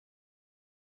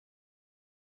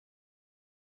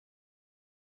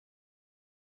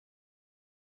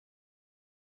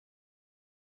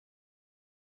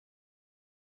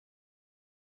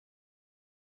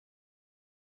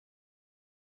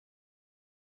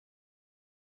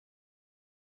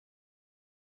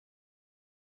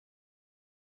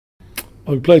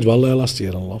Well, we played well there last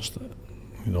year and lost.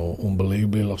 You know,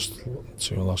 unbelievably lost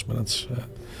 2 in the last minutes.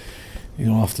 You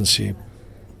don't often see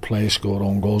players score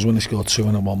own goals when they scored 2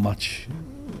 in one match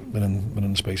within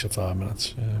the space of 5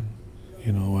 minutes.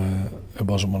 You know, it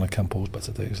wasn't one of Campo's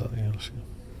better days that year.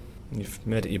 You've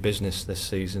made it your business this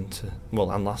season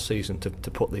and last season to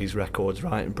put these records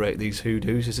right and break these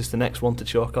hoodoos. Is this the next one to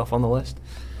chalk off on the list?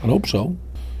 I hope so.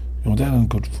 You know, they're in a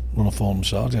good run of form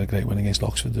themselves. They had a great win against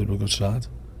Oxford. They were a good side,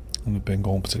 and they've been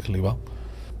going particularly well.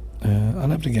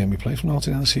 And every game we play from now to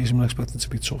the end of the season, we're expected to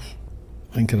be tough.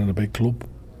 Lincoln are a big club,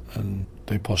 and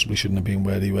they possibly shouldn't have been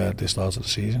where they were at the start of the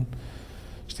season.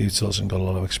 Steve Tilson got a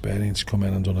lot of experience, come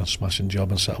in and done a smashing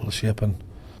job and settled the ship, and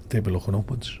they'll be looking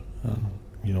upwards.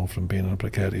 You know, from being in a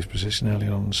precarious position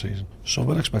earlier on in the season. So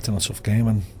we're expecting a tough game,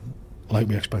 and like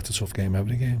we expect a tough game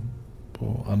every game.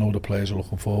 But I know the players are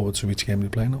looking forward to each game they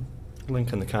play now.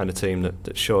 Lincoln, the kind of team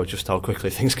that showed just how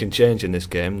quickly things can change in this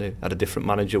game. They had a different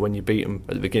manager when you beat them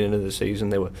at the beginning of the season.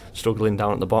 They were struggling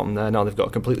down at the bottom there. Now they've got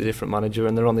a completely different manager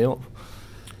and they're on the up.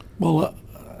 Well,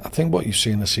 I think what you've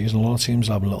seen this season, a lot of teams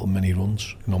have little mini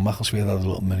runs. You know, Macclesfield had a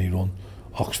little mini run,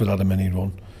 Oxford had a mini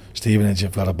run, Stevenage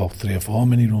have got about 3 or 4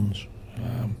 mini runs.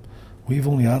 We've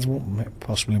only had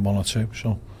possibly 1 or 2.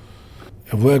 So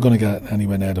if we're going to get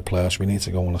anywhere near the playoffs, we need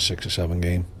to go on a 6 or 7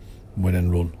 game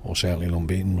winning run, or certainly an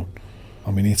unbeaten run.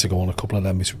 And we need to go on a couple of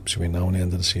them between now and the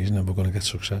end of the season if we're going to get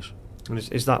success. And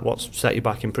is that what's set you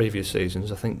back in previous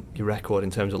seasons? I think your record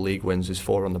in terms of league wins is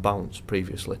 4 on the bounce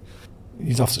previously.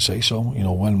 You'd have to say so. You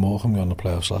know, when Morecambe got in the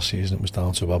playoffs last season, it was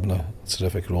down to having a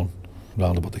terrific run.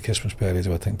 Round about the Christmas period,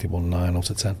 I think they won 9 out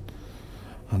of 10.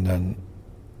 And then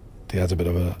they had a bit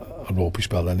of a ropey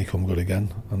spell, then they come good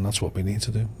again. And that's what we need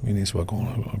to do. We need to go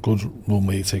on a good run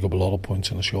where you take up a lot of points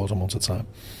in a short amount of time.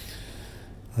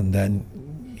 And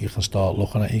then you can start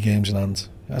looking at your games in hand.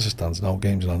 As it stands now,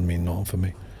 games in hand mean nothing for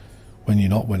me. When you're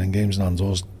not winning games in hand,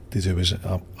 all they do is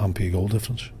amp goal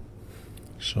difference.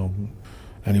 So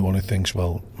anyone who thinks,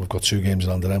 well, we've got 2 games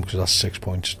in hand of them because that's 6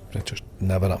 points, it just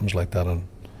never happens like that. And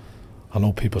I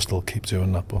know people still keep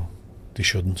doing that, but they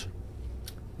shouldn't.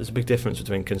 There's a big difference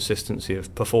between consistency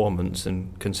of performance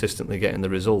and consistently getting the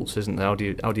results, isn't there? How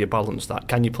do you balance that?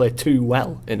 Can you play too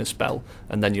well in a spell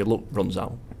and then your luck runs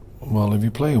out? Well, if you're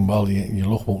playing well, your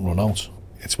luck won't run out.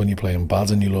 It's when you're playing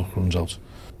bad and your luck runs out.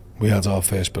 We had our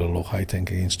first bit of luck, I think,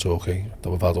 against Torquay that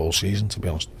we've had all season, to be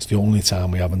honest. It's the only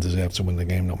time we haven't deserved to win the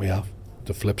game that we have.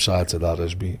 The flip side to that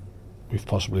is we've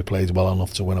possibly played well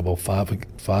enough to win about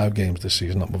 5 games this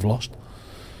season that we've lost.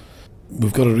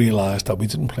 We've got to realise that we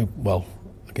didn't play well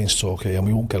against Torquay, and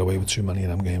we won't get away with too many of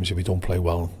them games if you don't play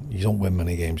well. You don't win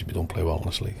many games if you don't play well in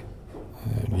this league.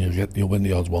 You'll win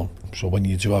the odd one. So when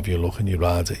you do have your luck and you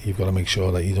ride it, you've got to make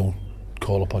sure that you don't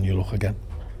call upon your luck again.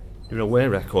 Your away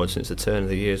record since the turn of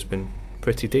the year has been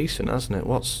pretty decent, hasn't it?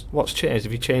 What's changed?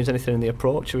 Have you changed anything in the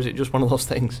approach, or is it just one of those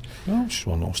things? No, it's just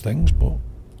one of those things, but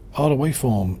our away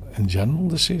form in general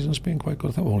this season's been quite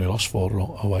good. I think we've only lost 4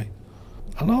 away.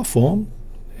 And our form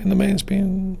in the main's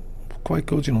been quite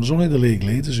good. You know, there's only the league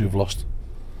leaders who've lost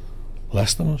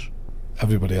less than us.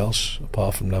 Everybody else,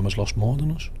 apart from them, has lost more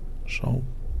than us. So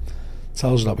it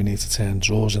tells us that we need to turn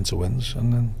draws into wins,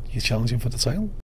 and then you're challenging for the title.